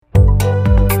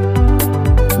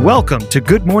Welcome to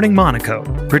Good Morning Monaco,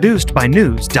 produced by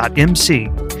News.mc.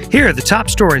 Here are the top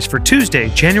stories for Tuesday,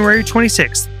 January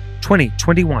 26th,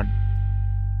 2021.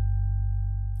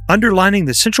 Underlining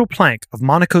the central plank of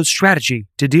Monaco's strategy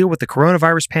to deal with the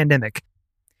coronavirus pandemic,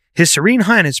 His Serene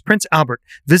Highness Prince Albert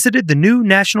visited the new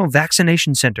National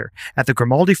Vaccination Center at the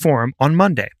Grimaldi Forum on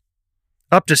Monday.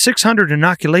 Up to 600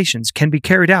 inoculations can be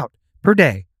carried out per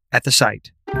day at the site.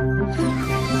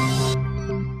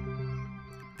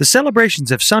 The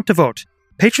celebrations of Saint Devote,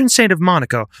 patron saint of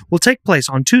Monaco, will take place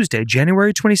on Tuesday,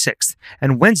 January 26th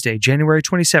and Wednesday, January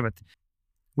 27th,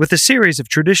 with a series of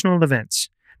traditional events.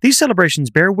 These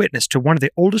celebrations bear witness to one of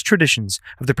the oldest traditions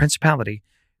of the Principality,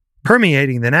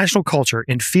 permeating the national culture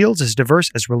in fields as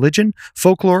diverse as religion,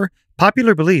 folklore,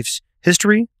 popular beliefs,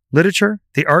 history, literature,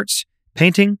 the arts,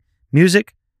 painting,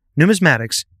 music,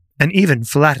 numismatics, and even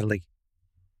philately.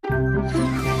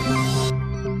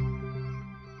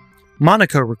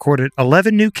 Monaco recorded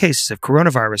 11 new cases of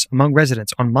coronavirus among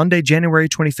residents on Monday, January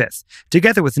 25th,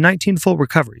 together with 19 full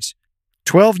recoveries.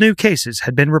 12 new cases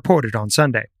had been reported on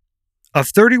Sunday. Of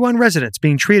 31 residents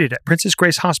being treated at Princess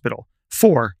Grace Hospital,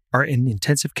 4 are in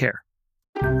intensive care.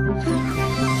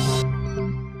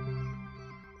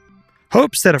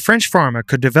 Hopes that a French pharma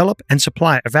could develop and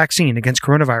supply a vaccine against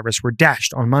coronavirus were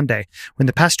dashed on Monday when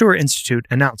the Pasteur Institute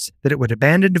announced that it would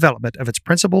abandon development of its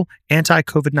principal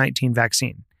anti-COVID-19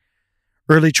 vaccine.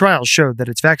 Early trials showed that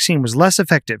its vaccine was less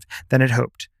effective than it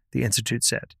hoped, the institute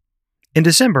said. In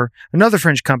December, another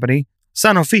French company,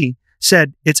 Sanofi,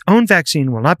 said its own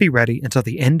vaccine will not be ready until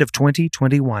the end of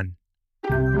 2021.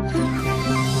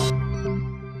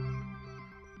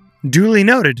 Duly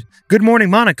noted, Good Morning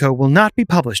Monaco will not be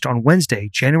published on Wednesday,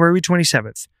 January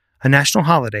 27th, a national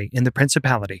holiday in the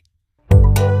Principality.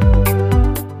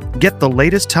 Get the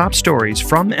latest top stories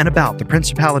from and about the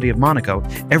Principality of Monaco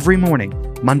every morning,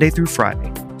 Monday through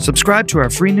Friday. Subscribe to our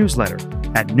free newsletter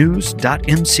at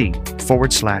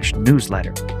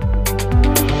news.mc/newsletter.